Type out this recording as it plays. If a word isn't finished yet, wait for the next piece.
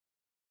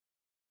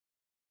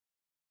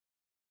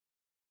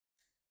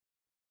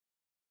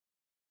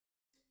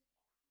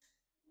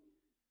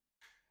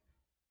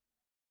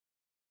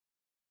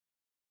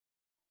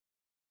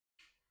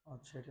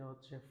আচ্ছা, এটা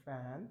হচ্ছে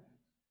ফ্যান।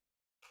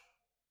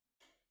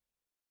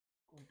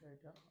 কোনটা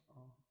এটা? এটা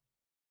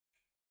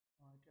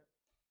উম,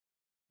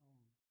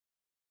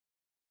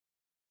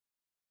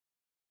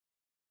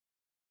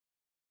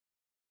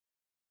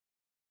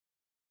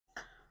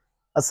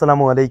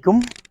 আসসালামু আলাইকুম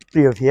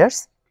প্রিয় ভিউয়ার্স।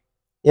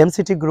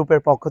 এমসিটি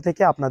গ্রুপের পক্ষ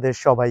থেকে আপনাদের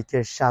সবাইকে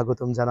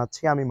স্বাগতম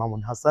জানাচ্ছি। আমি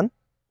মামুন হাসান।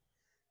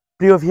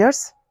 প্রিয়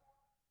ভিউয়ার্স,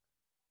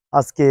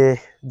 আজকে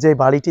যে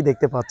বাড়িটি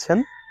দেখতে পাচ্ছেন,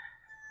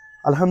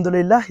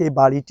 আলহামদুলিল্লাহ এই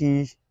বাড়িটি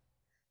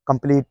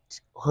কমপ্লিট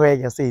হয়ে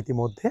গেছে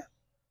ইতিমধ্যে।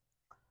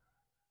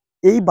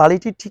 এই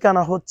বাড়িটির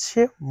ঠিকানা হচ্ছে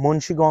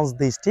মুন্সিগঞ্জ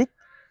ডিস্ট্রিক্ট,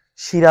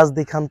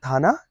 সিরাজদিখান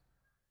থানা,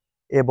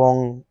 এবং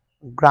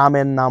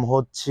গ্রামের নাম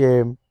হচ্ছে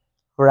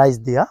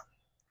রাইসদিয়া।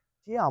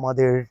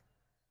 আমাদের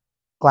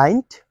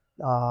ক্লায়েন্ট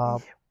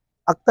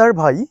আক্তার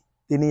ভাই,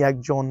 তিনি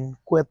একজন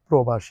কুয়েত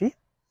প্রবাসী।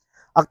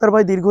 আক্তার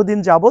ভাই দীর্ঘদিন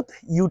যাবৎ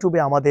ইউটিউবে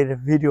আমাদের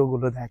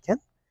ভিডিওগুলো দেখেন।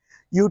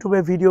 ইউটিউবে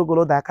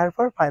ভিডিওগুলো দেখার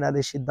পর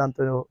ফাইনালি সিদ্ধান্ত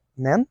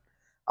নেন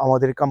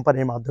আমাদের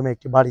কোম্পানির মাধ্যমে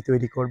একটি বাড়ি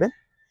তৈরি করবেন।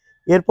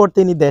 এরপর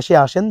তিনি দেশে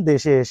আসেন।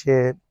 দেশে এসে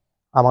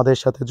আমাদের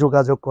সাথে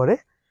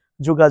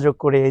যোগাযোগ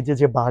করে এই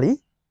যে বাড়ি,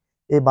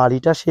 এই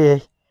বাড়িটা সে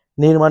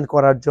নির্মাণ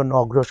করার জন্য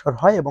অগ্রসর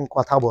হয় এবং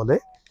কথা বলে।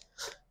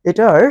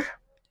 এটার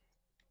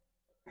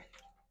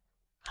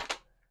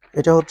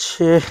এটা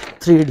হচ্ছে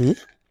 3D।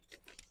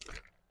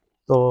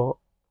 তো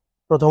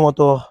প্রথমত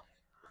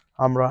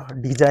আমরা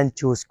ডিজাইন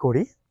চুজ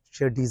করি,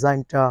 সে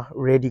ডিজাইনটা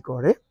রেডি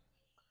করে।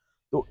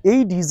 তো এই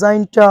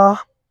ডিজাইনটা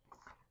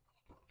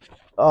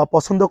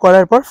পছন্দ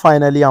করার পর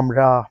ফাইনালি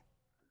আমরা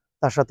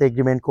তার সাথে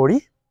এগ্রিমেন্ট করি।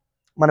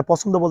 মানে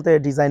পছন্দ বলতে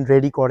ডিজাইন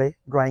রেডি করে,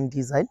 ড্রয়িং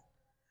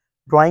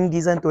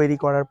ডিজাইন তৈরি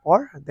করার পর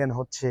দেন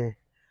হচ্ছে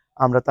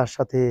আমরা তার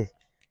সাথে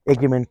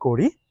এগ্রিমেন্ট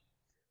করি।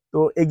 তো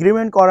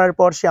এগ্রিমেন্ট করার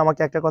পর সে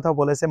আমাকে একটা কথা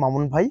বলেছে,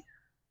 মামুন ভাই,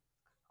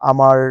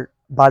 আমার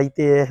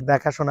বাড়িতে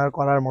দেখাশোনা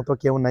করার মতো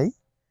কেউ নাই,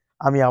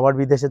 আমি আবার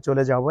বিদেশে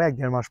চলে যাব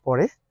 1-1.5 মাস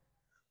পরে।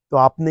 তো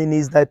আপনি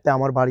নিজ দায়িত্বে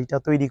আমার বাড়িটা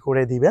তৈরি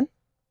করে দিবেন,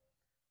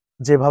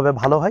 যেভাবে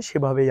ভালো হয়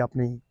সেভাবেই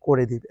আপনি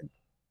করে দিবেন।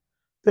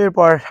 তো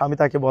এরপর আমি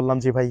তাকে বললাম,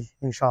 জি ভাই,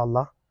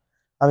 ইনশাআল্লাহ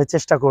আমি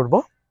চেষ্টা করব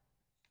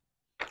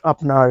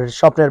আপনার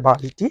স্বপ্নের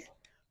বাড়িটি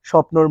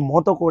স্বপ্নর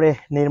মতো করে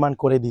নির্মাণ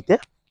করে দিতে।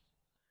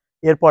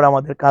 এরপর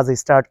আমাদের কাজ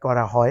স্টার্ট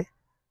করা হয়।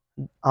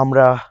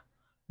 আমরা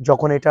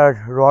যখন এটার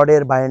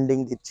রডের বাইন্ডিং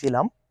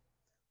দিচ্ছিলাম,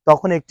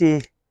 তখন একটি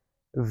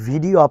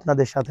ভিডিও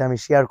আপনাদের সাথে আমি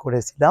শেয়ার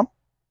করেছিলাম।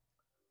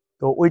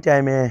 তো ওই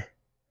টাইমে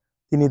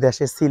তিনি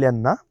দেশে ছিলেন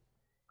না।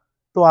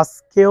 তো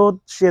আজকেও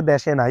সে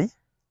দেশে নাই।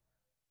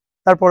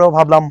 তারপরেও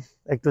ভাবলাম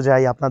একটু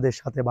যাই, আপনাদের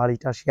সাথে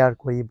বাড়িটা শেয়ার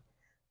করি,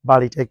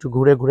 বাড়িটা একটু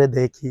ঘুরে ঘুরে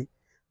দেখি,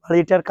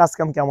 বাড়িটার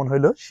কাজকাম কেমন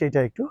হলো সেটা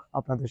একটু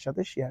আপনাদের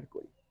সাথে শেয়ার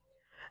করি।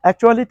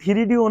 অ্যাকচুয়ালি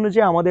 3D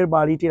অনুযায়ী আমাদের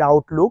বাড়িটির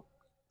আউটলুক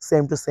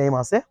সেম টু সেম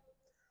আছে,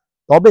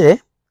 তবে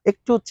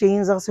একটু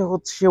চেঞ্জ আছে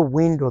হচ্ছে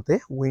উইন্ডোতে।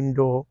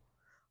 উইন্ডো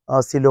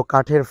ছিল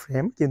কাঠের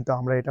ফ্রেম, কিন্তু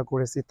আমরা এটা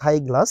করেছি থাই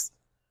গ্লাস।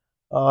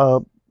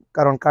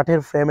 কারণ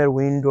কাঠের ফ্রেমের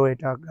উইন্ডো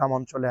এটা গ্রাম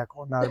অঞ্চলে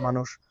এখন আর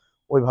মানুষ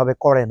ওইভাবে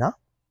করে না।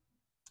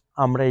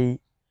 আমরাই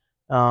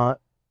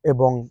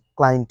এবং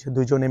ক্লায়েন্ট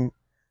দুজনে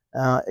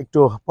একটু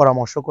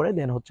পরামর্শ করে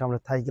দেন হচ্ছে আমরা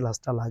থাই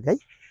গ্লাসটা লাগাই।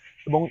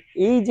 এবং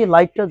এই যে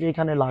লাইটটা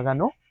যেখানে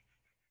লাগানো,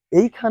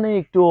 এইখানে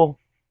একটু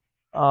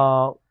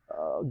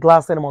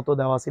গ্লাসের মতো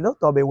দেওয়া ছিল,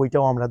 তবে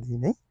ওইটাও আমরা দিই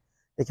নাই,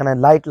 এখানে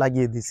লাইট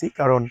লাগিয়ে দিছি,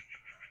 কারণ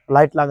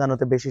লাইট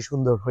লাগানোতে বেশি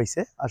সুন্দর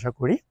হয়েছে আশা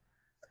করি।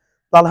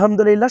 তো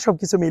আলহামদুলিল্লাহ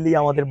সবকিছু মিলিয়ে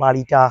আমাদের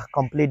বাড়িটা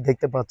কমপ্লিট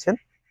দেখতে পাচ্ছেন।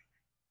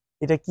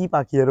 এটা কি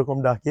পাখি এরকম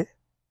ডাকে?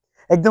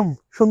 একদম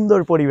সুন্দর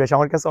পরিবেশ,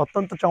 আমার কাছে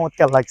অত্যন্ত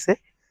চমৎকার লাগছে।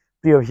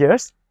 প্রিয়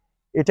ভিউয়ার্স,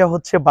 এটা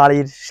হচ্ছে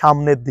বাড়ির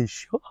সামনের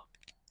দৃশ্য।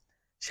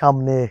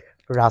 সামনে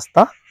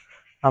রাস্তা,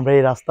 আমরা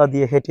এই রাস্তা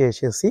দিয়ে হেঁটে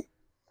এসেছি।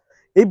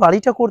 এই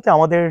বাড়িটা করতে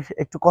আমাদের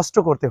একটু কষ্ট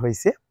করতে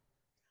হয়েছে।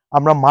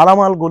 আমরা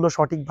মালামালগুলো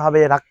সঠিকভাবে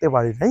রাখতে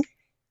পারি নাই,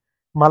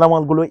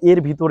 মালামালগুলো এর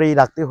ভিতরেই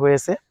রাখতে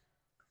হয়েছে।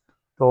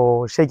 তো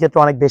সেই ক্ষেত্রে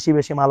অনেক বেশি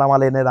বেশি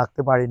মালামাল এনে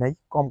রাখতে পারি নাই,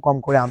 কম কম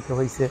করে আনতে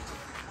হয়েছে।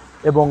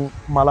 এবং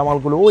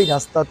মালামালগুলো ওই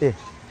রাস্তাতে,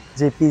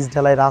 যে পিচ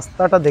ঢালাই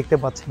রাস্তাটা দেখতে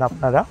পাচ্ছেন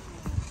আপনারা,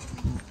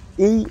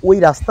 ওই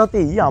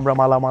রাস্তাতেই আমরা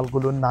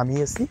মালামালগুলো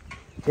নামিয়েছি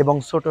এবং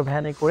ছোট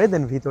ভ্যানে করে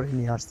দেন ভিতরে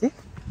নিয়ে আসছি।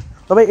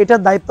 তবে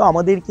এটার দায়িত্ব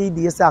আমাদেরকেই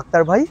দিয়েছে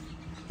আক্তার ভাই,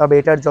 তবে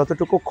এটার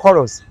যতটুকু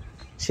খরচ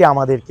সে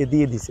আমাদেরকে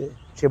দিয়ে দিছে।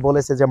 সে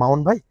বলেছে যে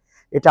মামুন ভাই,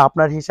 এটা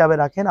আপনার হিসাবে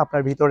রাখেন,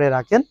 আপনার ভিতরে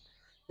রাখেন,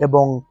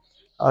 এবং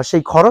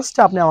সেই খরচটা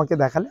আপনি আমাকে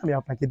দেখালে আমি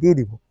আপনাকে দিয়ে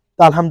দিব। তো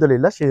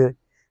আলহামদুলিল্লাহ সে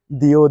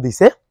দিয়েও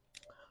দিছে।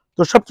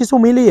 তো সবকিছু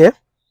মিলিয়ে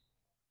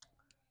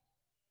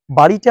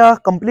বাড়িটা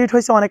কমপ্লিট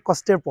হয়েছে অনেক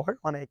কষ্টের পর।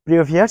 অনেক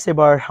প্রিয় ভিউয়ার্স,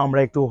 এবার আমরা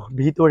একটু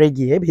ভিতরে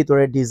গিয়ে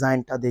ভিতরের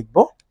ডিজাইনটা দেখব,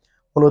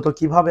 মূলত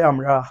কিভাবে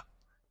আমরা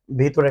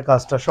ভিতরে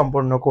কাজটা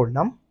সম্পন্ন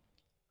করলাম।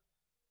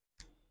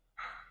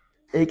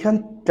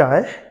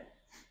 এইখানটায়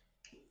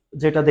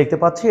যেটা দেখতে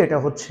পাচ্ছি এটা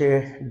হচ্ছে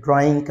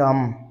ড্রয়িং কাম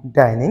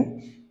ডাইনিং।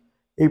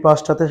 এই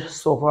পাশটাতে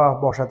সোফা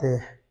বসাতে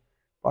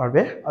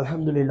পারবে,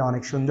 আলহামদুলিল্লাহ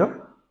অনেক সুন্দর।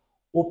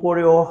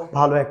 উপরেও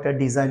ভালো একটা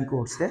ডিজাইন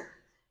করছে।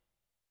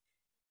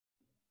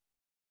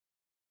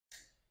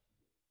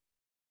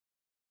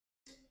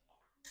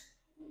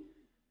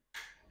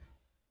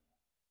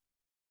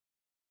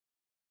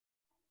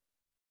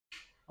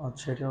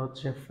 আচ্ছা, এটা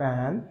হচ্ছে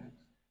ফ্যান।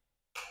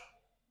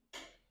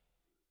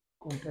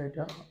 কোনটা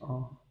এটা?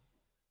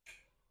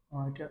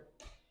 এটা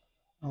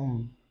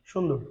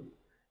সুন্দর,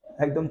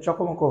 একদম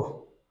চকমকো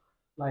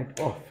লাইট।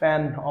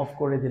 ফ্যান অফ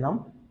করে দিলাম।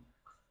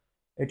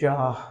 এটা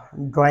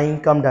ড্রয়িং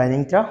কাম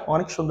ডাইনিংটা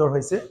অনেক সুন্দর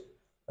হয়েছে।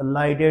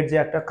 লাইটের যে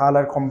একটা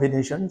কালার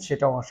কম্বিনেশন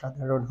সেটাও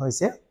অসাধারণ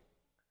হয়েছে।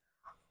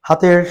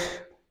 হাতের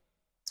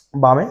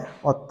বামে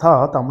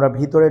অর্থাৎ আমরা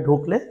ভিতরে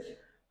ঢুকলে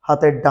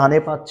হাতের ডানে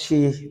পাচ্ছি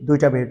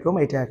দুইটা বেডরুম,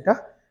 এটা একটা,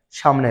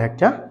 সামনে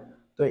একটা।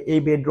 তো এই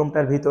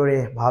বেডরুমটার ভিতরে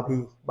ভাবি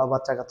বা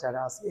বাচ্চা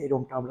কাচ্চারা আছে, এই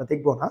রুমটা আমরা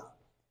দেখবো না।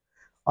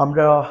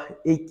 আমরা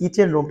এই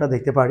কিচেন রুমটা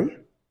দেখতে পারি।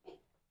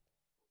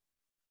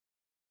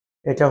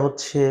 এটা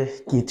হচ্ছে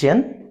কিচেন।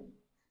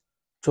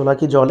 চুলা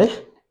কি জলে?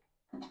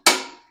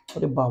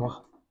 আরে বাবা,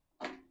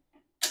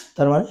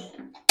 তার মানে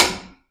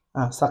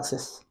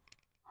সাকসেস,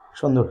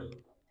 সুন্দর।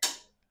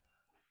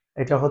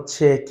 এটা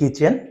হচ্ছে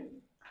কিচেন।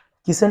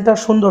 কিচেনটা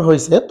সুন্দর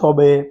হয়েছে,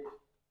 তবে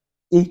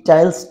এই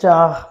টাইলসটা,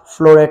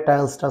 ফ্লোরের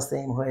টাইলসটা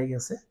সেম হয়ে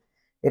গেছে।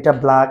 এটা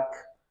ব্ল্যাক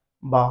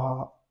বা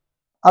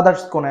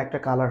আদার্স কোনো একটা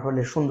কালার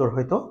হলে সুন্দর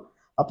হইতো।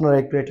 আপনারা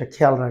একটু এটা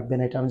খেয়াল রাখবেন।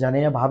 এটা আমি জানি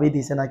না ভাবি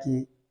দিছে নাকি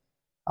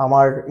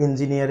আমার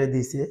ইঞ্জিনিয়ারে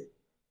দিছে,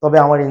 তবে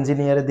আমার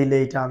ইঞ্জিনিয়ারে দিলে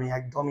এটা আমি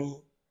একদমই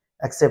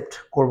অ্যাকসেপ্ট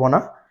করব না।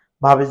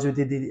 ভাবে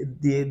যদি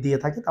দিয়ে দিয়ে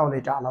থাকে তাহলে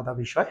এটা আলাদা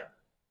বিষয়।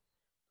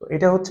 তো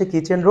এটা হচ্ছে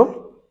কিচেন রুম।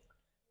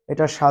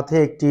 এটার সাথে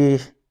একটি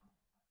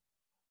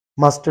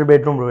মাস্টার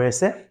বেডরুম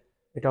রয়েছে।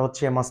 এটা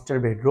হচ্ছে মাস্টার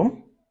বেডরুম।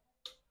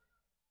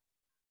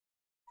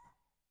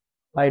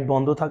 লাইট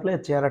বন্ধ থাকলে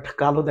চেহারাটা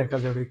কালো দেখা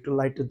যাবে, একটু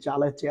লাইটটা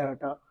জ্বালায়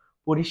চেহারাটা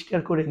পরিষ্কার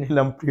করে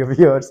নিলাম, প্রিয়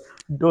ভিউয়ার্স,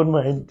 ডোন্ট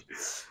মাইন্ড।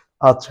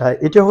 আচ্ছা,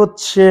 এটা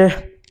হচ্ছে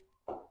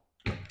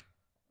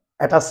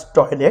অ্যাটাচ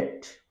টয়লেট।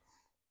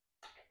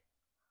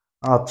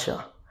 আচ্ছা,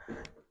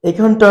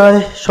 এখানটায়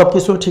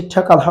সবকিছু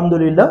ঠিকঠাক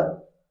আলহামদুলিল্লাহ,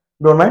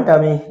 ডোন্ট মাইন্ড।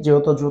 আমি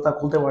যেহেতু জুতা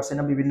খুলতে পারছি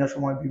না, বিভিন্ন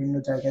সময় বিভিন্ন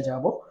জায়গায়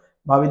যাব,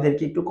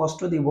 ভাবিদেরকে একটু কষ্ট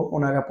দিব,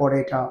 ওনারা পরে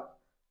এটা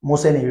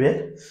মুছে নিবে।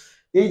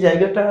 এই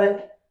জায়গাটায়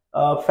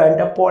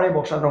ফ্যানটা পরে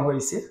বসানো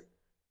হয়েছে।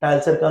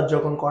 টাইলসের কাজ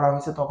যখন করা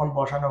হয়েছে তখন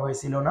বসানো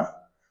হয়েছিল না।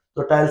 তো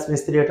টাইলস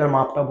মিস্ত্রি এটার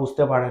মাপটা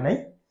বুঝতে পারে নাই,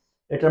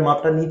 এটার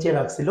মাপটা নিচে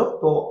রাখছিল।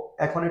 তো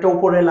এখন এটা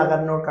উপরে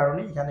লাগানোর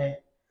কারণে এখানে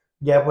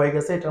গ্যাপ হয়ে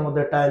গেছে। এটার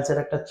মধ্যে টাইলসের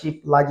একটা চিপ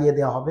লাগিয়ে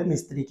দেওয়া হবে,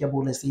 মিস্ত্রিকে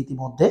বলেছি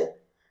ইতিমধ্যে।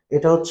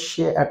 এটা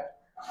হচ্ছে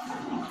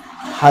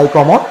হাই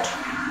কমোড,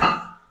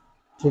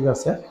 ঠিক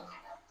আছে।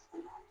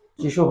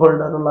 টিস্যু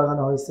হোল্ডারও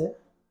লাগানো হয়েছে,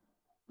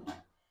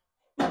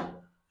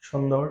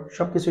 সুন্দর,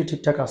 সবকিছুই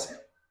ঠিকঠাক আছে।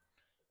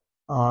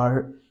 আর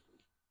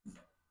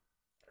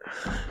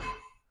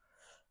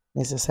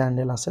নিচে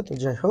স্যান্ডেল আছে। তো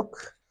যাই হোক,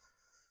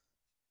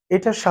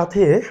 এটার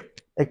সাথে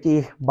একটি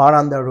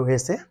বারান্দা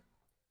রয়েছে।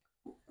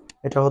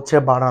 এটা হচ্ছে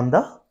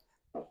বারান্দা।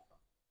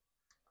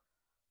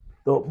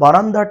 তো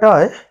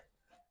বারান্দাটায়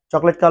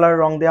চকলেট কালার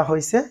রং দেওয়া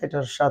হয়েছে,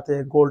 এটার সাথে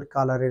গোল্ড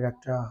কালারের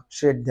একটা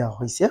শেড দেওয়া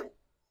হয়েছে।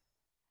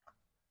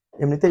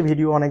 এমনিতেই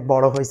ভিডিও অনেক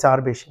বড় হয়েছে, আর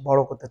বেশি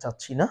বড় করতে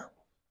চাচ্ছি না।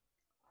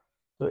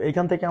 তো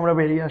এইখান থেকে আমরা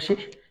বেরিয়ে আসি।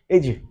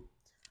 এই যে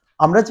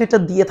আমরা যেটা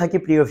দিয়ে থাকি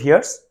প্রিয়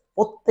ভিউয়ার্স,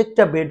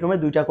 প্রত্যেকটা বেডরুমে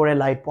দুইটা করে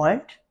লাইট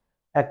পয়েন্ট,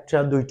 একটা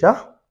দুইটা।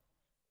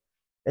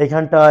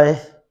 এখানটায়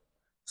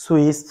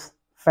সুইচ,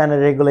 ফ্যানের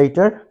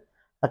রেগুলেটর,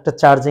 একটা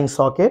চার্জিং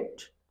সকেট,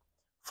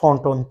 ফোন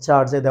টোন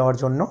চার্জে দেওয়ার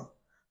জন্য।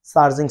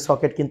 চার্জিং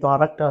সকেট কিন্তু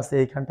আর একটা আছে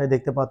এইখানটায়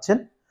দেখতে পাচ্ছেন।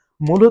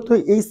 মূলত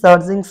এই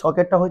চার্জিং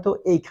সকেটটা হয়তো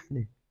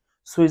এইখানে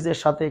সুইচের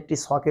সাথে একটি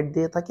সকেট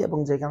দিয়ে থাকি, এবং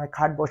যেখানে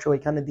খাট বসে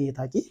ওইখানে দিয়ে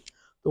থাকি।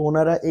 তো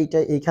ওনারা এইটা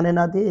এইখানে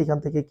না দিয়ে এখান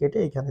থেকে কেটে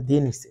এখানে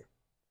দিয়ে নিছে,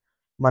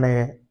 মানে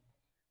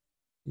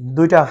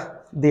দুইটা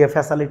দিয়ে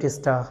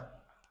ফ্যাসিলিটিসটা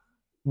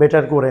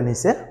বেটার করে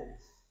নিছে।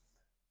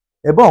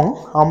 এবং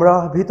আমরা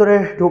ভিতরে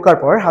ঢোকার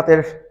পর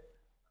হাতের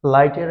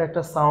লাইটের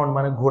একটা সাউন্ড,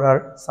 মানে ঘোরার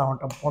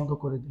সাউন্ডটা বন্ধ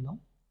করে দিলাম।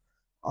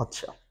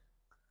 আচ্ছা,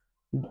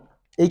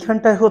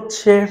 এইখানটায়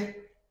হচ্ছে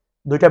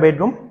দুইটা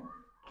বেডরুম।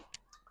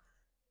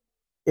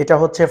 এটা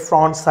হচ্ছে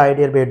ফ্রন্ট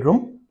সাইডের বেডরুম।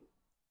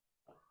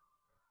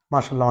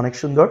 মাশাআল্লাহ, অনেক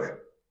সুন্দর,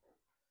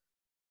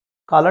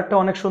 কালারটা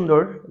অনেক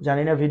সুন্দর।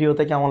 জানি না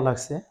ভিডিওতে কেমন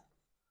লাগছে।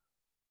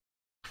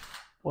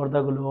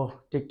 পর্দাগুলো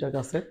ঠিকঠাক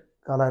আছে,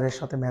 কালারের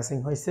সাথে ম্যাচিং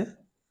হয়েছে।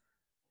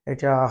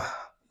 এটা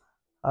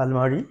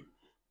আলমারি,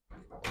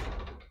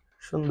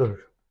 সুন্দর।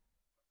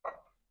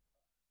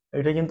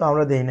 এটা কিন্তু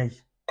আমরা দেই নাই,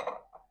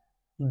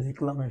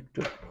 দেখলাম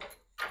একটু,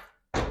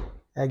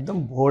 একদম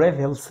ভরে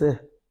ফেলছে।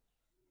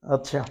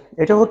 আচ্ছা,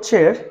 এটা হচ্ছে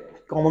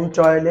কমন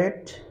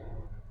টয়লেট,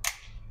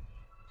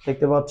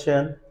 দেখতে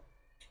পাচ্ছেন।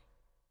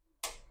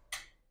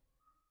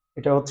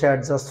 এটা হচ্ছে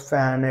অ্যাডজাস্ট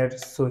ফ্যানের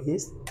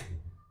সুইচ।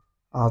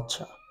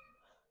 আচ্ছা,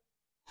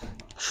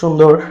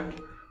 সুন্দর,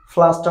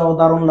 ফ্লাশটাও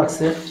দারুণ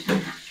লাগছে,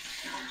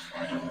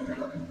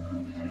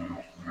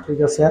 ঠিক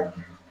আছে।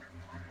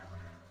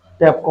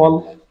 ট্যাপ কল,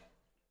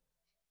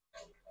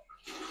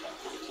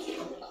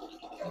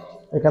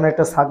 এখানে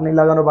একটা ছাঁকনি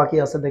লাগানো বাকি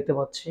আছে দেখতে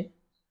পাচ্ছি।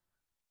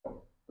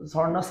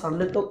 ঝর্ণা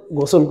ছাড়লে তো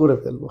গোসল করে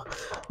ফেলবো।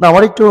 না,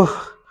 আমার একটু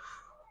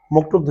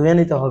মুখটুক ধুয়ে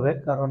নিতে হবে,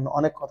 কারণ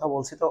অনেক কথা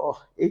বলছি তো।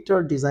 এইটার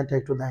ডিজাইনটা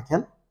একটু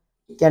দেখেন,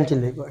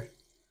 ক্যান্টিলিভার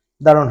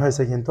দারুণ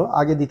হয়েছে। কিন্তু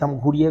আগে দিতাম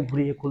ঘুরিয়ে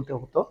ঘুরিয়ে খুলতে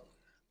হতো,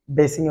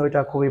 বেসিং এ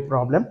ওইটা খুবই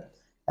প্রবলেম।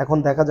 এখন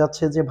দেখা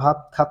যাচ্ছে যে ভাত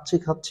খাচ্ছি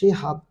খাচ্ছি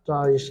হাতটা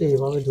এসে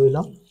এভাবে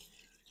ধুইলাম।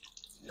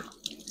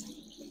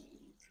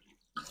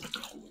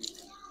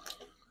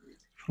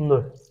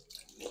 সুন্দর।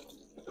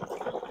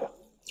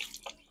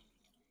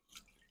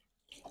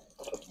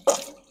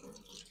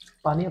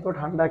 পানি এত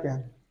ঠান্ডা কেন?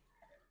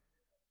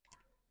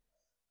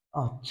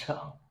 আচ্ছা,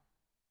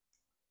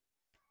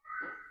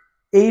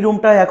 এই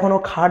রুমটায় এখনো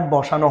খাট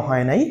বসানো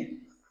হয় নাই।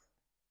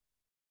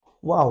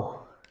 ওয়াও,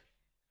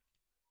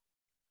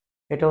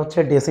 এটা হচ্ছে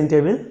ড্রেসিং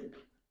টেবিল,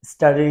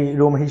 স্টাডি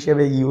রুম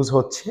হিসেবে ইউজ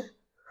হচ্ছে।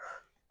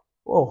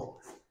 ও,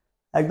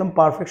 একদম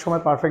পারফেক্ট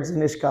সময় পারফেক্ট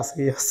জিনিস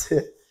কাছেই আছে।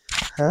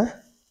 হ্যাঁ,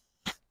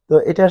 তো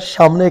এটার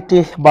সামনে একটি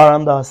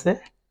বারান্দা আছে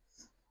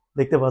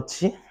দেখতে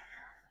পাচ্ছি।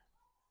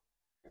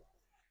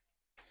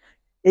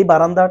 এই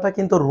বারান্দাটা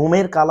কিন্তু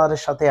রুমের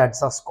কালারের সাথে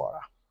অ্যাডজাস্ট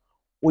করা।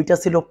 ওইটা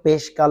ছিল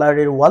পেশ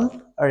কালারের ওয়াল,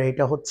 আর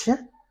এটা হচ্ছে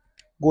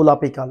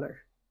গোলাপি কালার।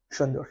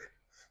 সুন্দর,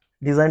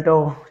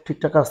 ডিজাইনটাও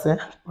ঠিকঠাক আছে,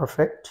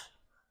 পারফেক্ট।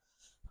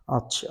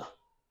 আচ্ছা,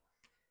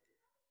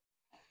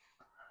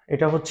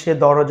 এটা হচ্ছে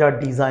দরজার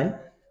ডিজাইন।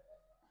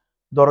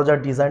 দরজার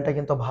ডিজাইনটা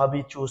কিন্তু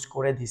ভাবি চুজ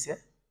করে দিছে,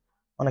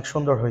 অনেক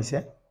সুন্দর হয়েছে।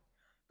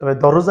 তবে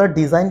দরজার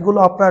ডিজাইনগুলো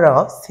আপনারা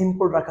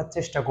সিম্পল রাখার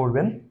চেষ্টা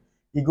করবেন।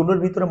 এগুলোর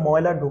ভিতরে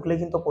ময়লা ঢুকলে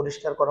কিন্তু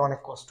পরিষ্কার করা অনেক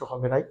কষ্ট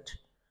হবে, রাইট?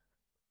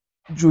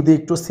 যদি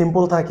একটু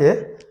সিম্পল থাকে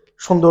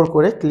সুন্দর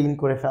করে ক্লিন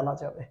করে ফেলা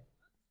যাবে।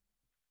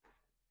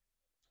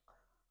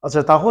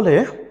 আচ্ছা, তাহলে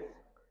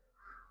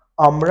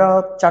আমরা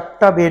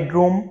 4টা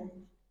বেডরুম,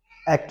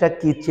 একটা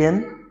কিচেন,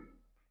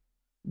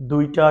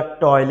 2টা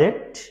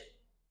টয়লেট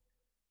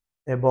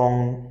এবং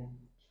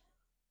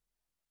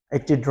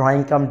একটি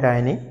ড্রয়িং কাম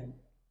ডাইনিং,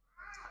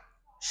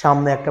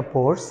 সামনে একটা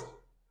পোর্চ,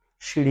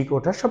 সিঁড়ি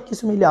কোঠা,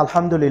 সবকিছু মিলে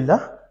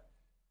আলহামদুলিল্লাহ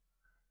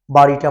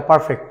বাড়িটা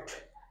পারফেক্ট।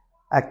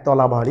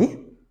 একতলা বাড়ি।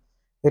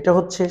 এটা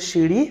হচ্ছে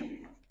সিঁড়ি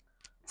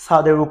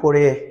ছাদের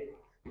উপরে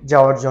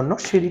যাওয়ার জন্য।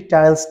 সিঁড়ির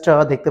টাইলসটা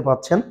দেখতে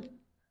পাচ্ছেন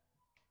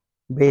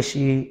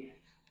বেশি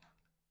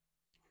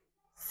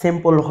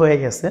সিম্পল হয়ে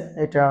গেছে,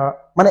 এটা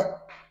মানে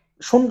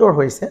সুন্দর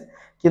হয়েছে,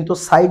 কিন্তু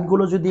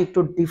সাইডগুলো যদি একটু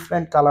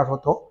ডিফারেন্ট কালার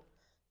হতো,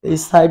 এই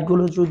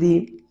সাইডগুলো যদি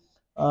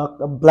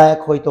ব্ল্যাক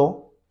হইতো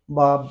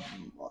বা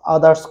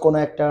আদার্স কোনো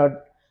একটা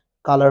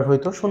কালার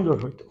হইতো সুন্দর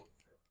হইতো।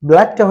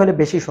 ব্ল্যাকটা হলে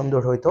বেশি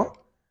সুন্দর হইতো,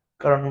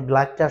 কারণ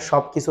ব্ল্যাকটা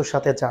সব কিছুর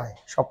সাথে যায়,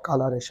 সব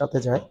কালারের সাথে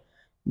যায়।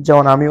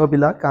 যেমন আমিও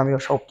ব্ল্যাক, আমিও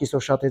সব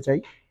কিছুর সাথে যাই।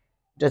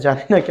 এটা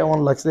জানি না কেমন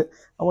লাগছে,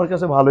 আমার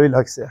কাছে ভালোই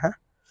লাগছে। হ্যাঁ,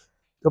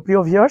 তো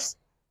প্রিয় ভিউয়ার্স,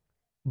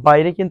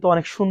 বাইরে কিন্তু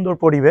অনেক সুন্দর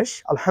পরিবেশ,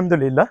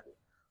 আলহামদুলিল্লাহ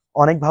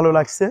অনেক ভালো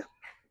লাগছে।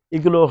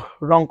 এগুলো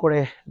রং করে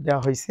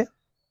দেওয়া হয়েছে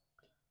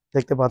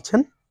দেখতে পাচ্ছেন।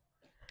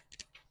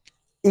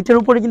 এটার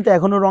উপরে কিন্তু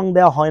এখনো রং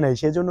দেওয়া হয় নাই,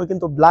 সেজন্য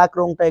কিন্তু ব্ল্যাক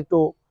রংটা একটু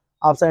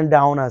আপস অ্যান্ড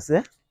ডাউন আছে।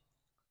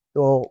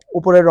 তো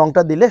উপরের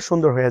রংটা দিলে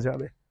সুন্দর হয়ে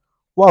যাবে।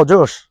 ওয়াও,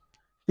 জোশ।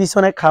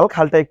 পিছনে খাল,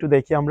 খালটা একটু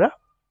দেখি আমরা।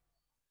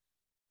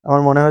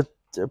 আমার মনে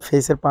হচ্ছে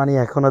ফেসের পানি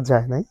এখনো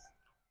যায় নাই।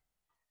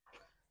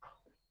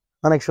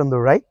 অনেক সুন্দর,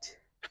 রাইট?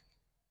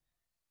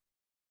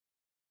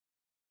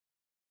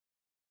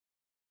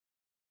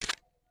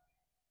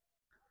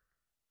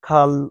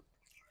 খাল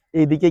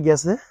এইদিকে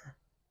গেছে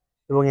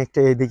এবং একটা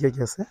এইদিকে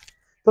গেছে।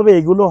 তবে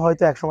এগুলো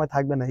হয়তো একসময়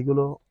থাকবে না,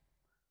 এগুলো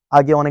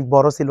আগে অনেক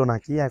বড় ছিল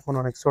নাকি, এখন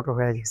অনেক ছোট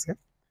হয়ে গেছে।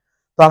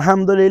 তো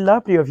আলহামদুলিল্লাহ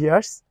প্রিয়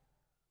ভিউয়ার্স,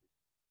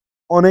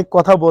 অনেক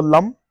কথা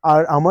বললাম।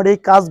 আর আমার এই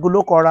কাজগুলো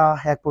করা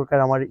এক প্রকার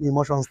আমার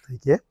ইমোশনস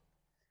থেকে,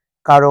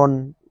 কারণ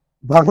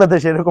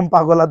বাংলাদেশে এরকম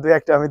পাগলা দু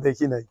একটা আমি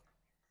দেখি নাই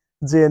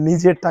যে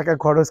নিজের টাকা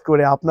খরচ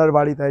করে আপনার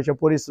বাড়িতে এসে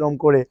পরিশ্রম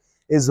করে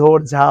এই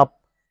ঝোড় ঝাপ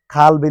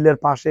খাল বিলের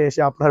পাশে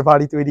এসে আপনার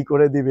বাড়ি তৈরি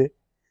করে দিবে।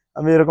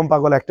 আমি এরকম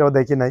পাগল একটাও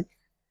দেখি নাই।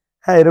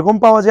 হ্যাঁ, এরকম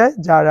পাওয়া যায়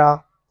যারা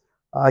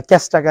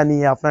ক্যাশ টাকা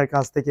নিয়ে আপনার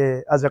কাছ থেকে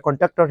অ্যাজ এ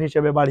কন্ট্রাক্টর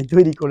হিসেবে বাড়ি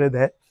তৈরি করে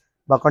দেয়,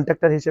 বা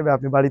কন্ট্রাক্টর হিসেবে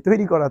আপনি বাড়ি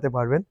তৈরি করাতে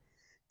পারবেন।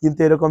 কিন্তু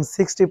এরকম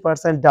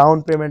 60% ডাউন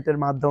পেমেন্টের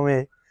মাধ্যমে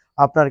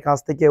আপনার কাছ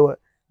থেকে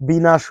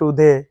বিনা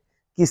সুদে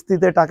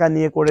কিস্তিতে টাকা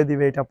নিয়ে করে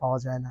দিবে, এটা পাওয়া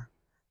যায় না।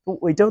 তো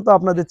ওইটাও তো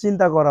আপনাদের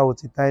চিন্তা করা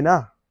উচিত, তাই না?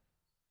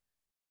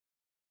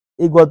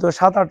 এই গত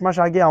 7-8 মাস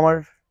আগে আমার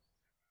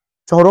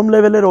চরম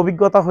লেভেলের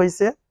অভিজ্ঞতা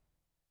হয়েছে।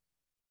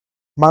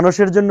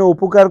 মানুষের জন্য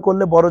উপকার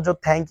করলে বড় জোর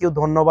থ্যাংক ইউ,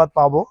 ধন্যবাদ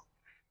পাবো,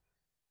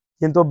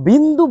 কিন্তু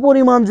বিন্দু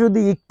পরিমাণ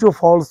যদি একটু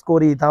ফলস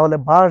করি তাহলে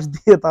বাঁশ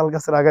দিয়ে তাল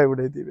গাছের আগায়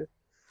উঠে দিবে।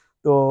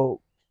 তো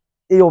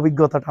এই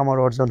অভিজ্ঞতাটা আমার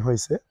অর্জন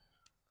হয়েছে।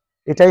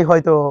 এটাই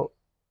হয়তো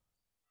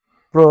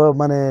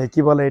মানে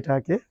কি বলে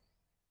এটাকে,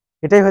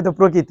 এটাই হয়তো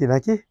প্রকৃতি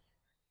নাকি।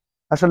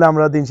 আসলে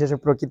আমরা দিন শেষে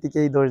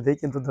প্রকৃতিকেই দোষ দিই,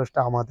 কিন্তু দোষটা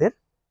আমাদের।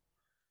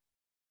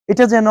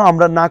 এটা যেন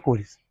আমরা না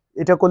করি।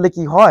 এটা করলে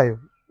কি হয়,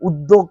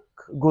 উদ্যোগ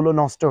গুলো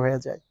নষ্ট হয়ে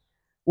যায়,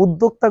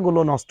 উদ্যোক্তা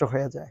গুলো নষ্ট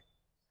হয়ে যায়।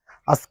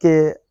 আজকে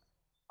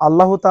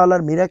আল্লাহ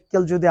তাআলার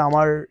মিরাক্কেল যদি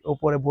আমার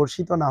উপরে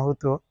বর্ষিত না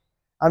হতো,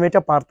 আমি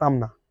এটা পারতাম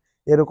না।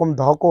 এরকম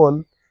ধকল,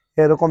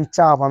 এরকম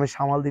চাপ আমি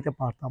সামাল দিতে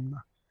পারতাম না।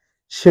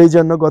 সেই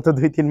জন্য গত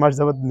 2-3 মাস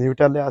যাবত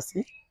নিউট্রালে আছি।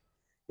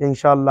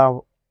 ইনশাআল্লাহ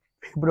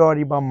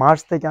ফেব্রুয়ারি বা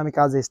মার্চ থেকে আমি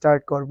কাজ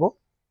স্টার্ট করব।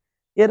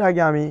 এর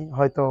আগে আমি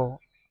হয়তো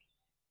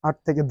 8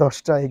 থেকে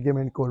 10টা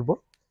এগ্রিমেন্ট করব।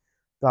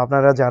 তো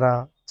আপনারা যারা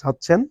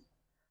চাচ্ছেন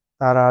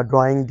তারা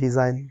ড্রয়িং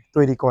ডিজাইন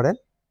তৈরি করেন।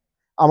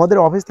 আমাদের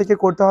অফিস থেকে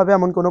করতে হবে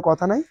এমন কোনো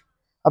কথা নাই,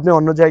 আপনি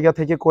অন্য জায়গা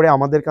থেকে করে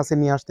আমাদের কাছে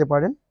নিয়ে আসতে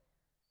পারেন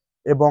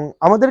এবং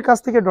আমাদের কাছ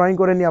থেকে ড্রয়িং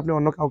করে নিয়ে আপনি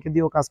অন্য কাউকে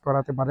দিয়েও কাজ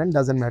করাতে পারেন,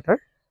 ডাজেন্ট ম্যাটার।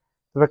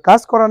 তবে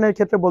কাজ করানোর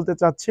ক্ষেত্রে বলতে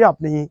চাচ্ছি,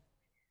 আপনি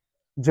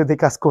যদি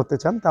কাজ করতে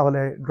চান তাহলে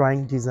ড্রয়িং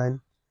ডিজাইন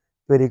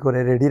তৈরি করে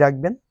রেডি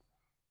রাখবেন।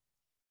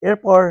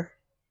 এরপর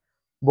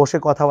বসে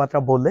কথাবার্তা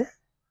বলে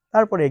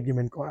তারপরে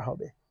এগ্রিমেন্ট করা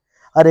হবে।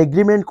 আর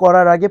এগ্রিমেন্ট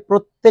করার আগে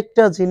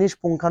প্রত্যেকটা জিনিস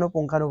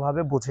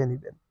পুঙ্খানুপুঙ্খানুভাবে বুঝে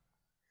নেবেন।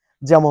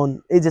 যেমন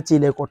এই যে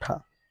চিলে কোঠা,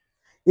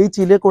 এই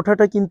চিলে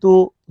কোঠাটা কিন্তু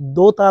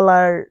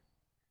দোতলার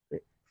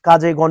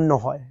কাজে গণ্য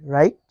হয়,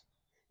 রাইট?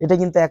 এটা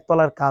কিন্তু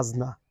একতলার কাজ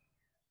না।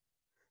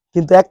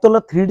 কিন্তু একতলা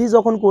 3D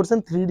যখন করছেন,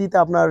 3Dতে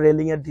আপনার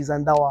রেলিং এর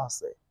ডিজাইন দেওয়া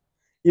আছে।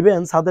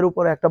 ইভেন ছাদের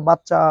উপরে একটা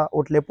বাচ্চা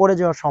উঠলে পড়ে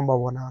যাওয়ার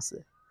সম্ভাবনা আছে,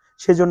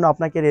 সেজন্য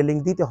আপনাকে রেলিং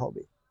দিতে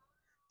হবে।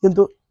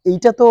 কিন্তু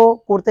এইটা তো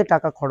করতে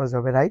টাকা খরচ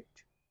হবে, রাইট?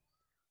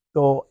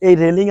 তো এই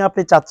রেলিং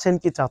আপনি চাচ্ছেন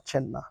কি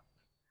চাচ্ছেন না,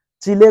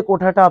 চিলে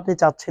কোঠাটা আপনি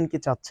চাচ্ছেন কি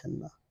চাচ্ছেন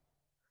না?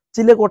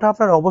 চিলে কোঠা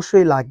আপনার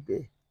অবশ্যই লাগবে।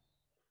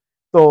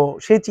 তো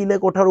সেই চিলে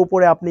কোঠার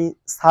উপরে আপনি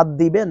ছাদ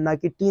দিবেন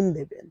নাকি টিন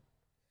দেবেন,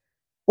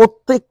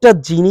 প্রত্যেকটা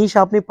জিনিস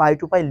আপনি পাই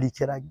টু পাই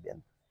লিখে রাখবেন।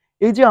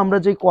 এই যে আমরা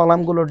যে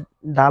কলামগুলো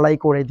ঢালাই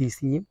করে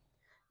দিছি,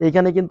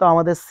 এইখানে কিন্তু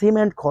আমাদের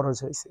সিমেন্ট খরচ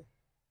হয়েছে,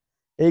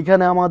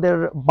 এইখানে আমাদের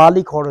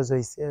বালি খরচ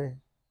হয়েছে,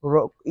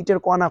 ইটের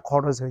কণা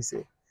খরচ হয়েছে।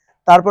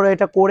 তারপরে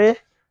এটা করে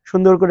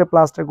সুন্দর করে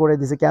প্লাস্টার করে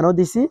দিছি। কেন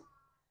দিছি?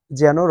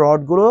 যেন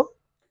রডগুলো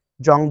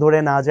জং ধরে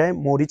না যায়,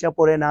 মরিচা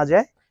পড়ে না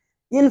যায়।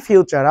 ইন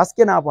ফিউচার,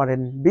 আজকে না পারেন,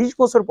 20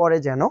 বছর পরে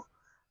যেন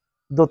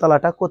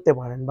দোতলাটা করতে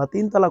পারেন বা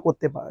 3 তলা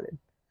করতে পারেন।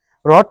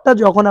 রডটা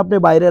যখন আপনি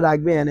বাইরে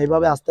রাখবেন,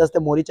 এইভাবে আস্তে আস্তে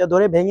মরিচা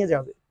ধরে ভেঙে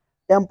যাবে,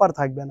 টেম্পার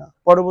থাকবে না,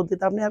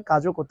 পরবর্তীতে আপনি আর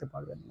কাজও করতে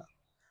পারবেন না।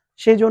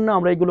 সেই জন্য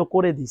আমরা এগুলো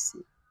করে দিচ্ছি।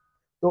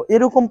 তো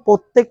এরকম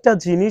প্রত্যেকটা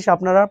জিনিস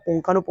আপনারা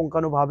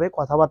পুঙ্খানুপুঙ্খানুভাবে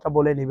কথাবার্তা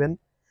বলে নেবেন।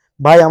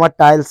 ভাই আমার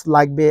টাইলস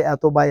লাগবে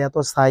এত বাই এত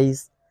সাইজ,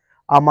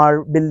 আমার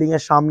বিল্ডিং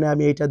এর সামনে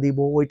আমি এইটা দিব,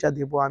 ওইটা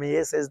দিব, আমি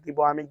এসএস দিব,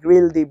 আমি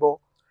গ্রিল দিব।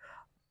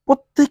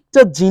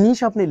 প্রত্যেকটা জিনিস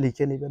আপনি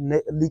লিখে নেবেন।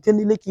 লিখে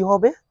নিলে কি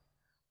হবে,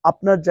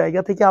 আপনার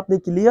জায়গা থেকে আপনি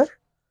ক্লিয়ার,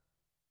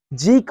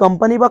 যেই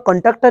কোম্পানি বা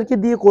কন্ট্রাক্টরকে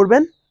দিয়ে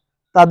করবেন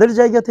তাদের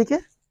জায়গা থেকে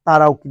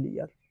তারাও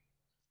ক্লিয়ার।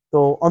 তো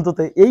অন্তত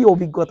এই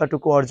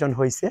অভিজ্ঞতাটুকু অর্জন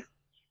হয়েছে।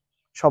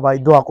 সবাই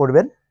দোয়া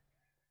করবেন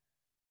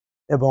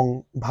এবং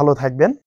ভালো থাকবেন।